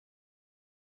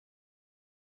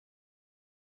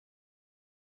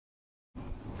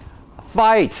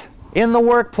Fight in the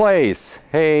workplace.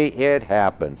 Hey, it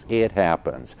happens. It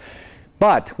happens.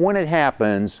 But when it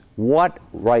happens, what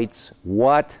rights,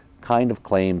 what kind of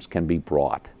claims can be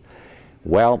brought?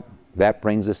 Well, that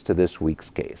brings us to this week's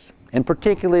case. And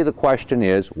particularly the question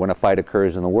is, when a fight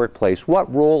occurs in the workplace,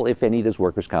 what role, if any, does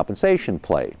workers' compensation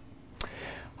play?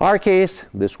 Our case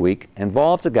this week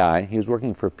involves a guy. He was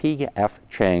working for P.F.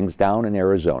 Chang's down in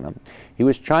Arizona. He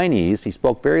was Chinese, he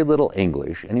spoke very little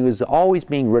English, and he was always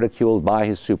being ridiculed by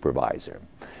his supervisor.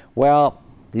 Well,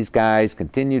 these guys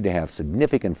continued to have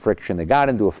significant friction. They got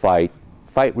into a fight.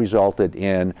 Fight resulted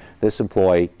in this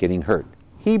employee getting hurt.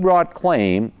 He brought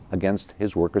claim against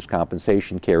his workers'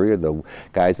 compensation carrier, the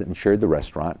guys that insured the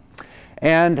restaurant.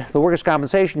 And the workers'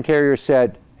 compensation carrier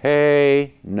said,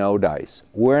 hey, no dice.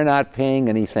 We're not paying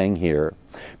anything here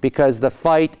because the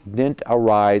fight didn't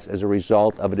arise as a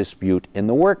result of a dispute in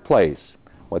the workplace.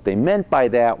 What they meant by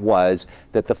that was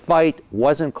that the fight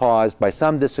wasn't caused by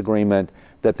some disagreement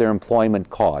that their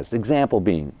employment caused. Example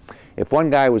being, if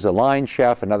one guy was a line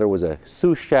chef, another was a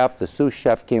sous chef, the sous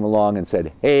chef came along and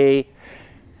said, hey,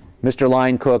 Mr.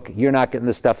 Line Cook, you're not getting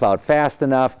this stuff out fast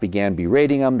enough, began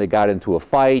berating him, they got into a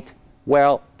fight.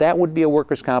 Well, that would be a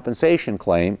workers' compensation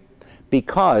claim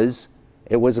because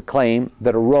it was a claim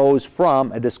that arose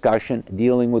from a discussion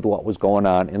dealing with what was going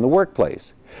on in the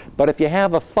workplace. But if you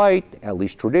have a fight, at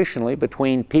least traditionally,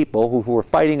 between people who were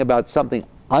fighting about something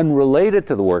unrelated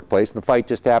to the workplace, and the fight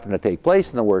just happened to take place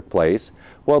in the workplace,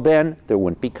 well then there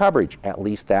wouldn't be coverage. At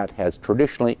least that has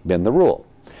traditionally been the rule.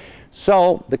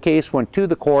 So the case went to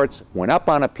the courts, went up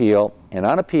on appeal, and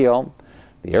on appeal,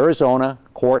 the Arizona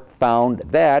court found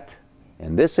that,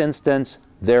 in this instance,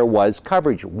 there was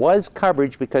coverage. It was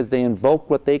coverage because they invoked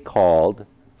what they called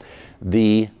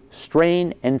the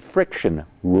strain and friction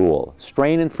rule.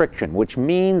 Strain and friction, which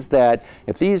means that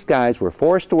if these guys were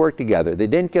forced to work together, they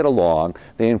didn't get along,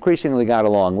 they increasingly got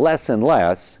along less and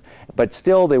less, but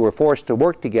still they were forced to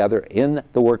work together in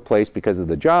the workplace because of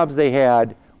the jobs they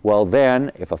had, well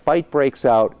then, if a fight breaks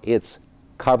out, it's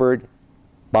covered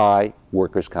by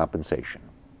workers' compensation.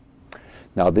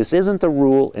 Now, this isn't the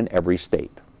rule in every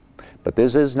state, but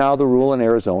this is now the rule in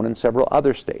Arizona and several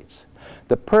other states.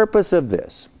 The purpose of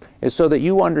this is so that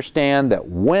you understand that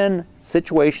when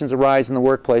situations arise in the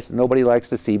workplace that nobody likes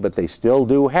to see, but they still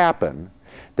do happen,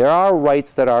 there are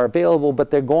rights that are available,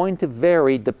 but they're going to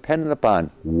vary depending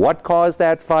upon what caused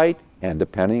that fight and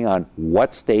depending on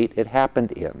what state it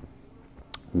happened in.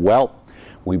 Well,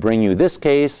 we bring you this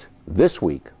case this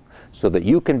week so that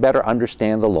you can better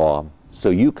understand the law, so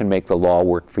you can make the law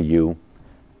work for you.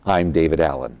 I'm David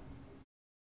Allen.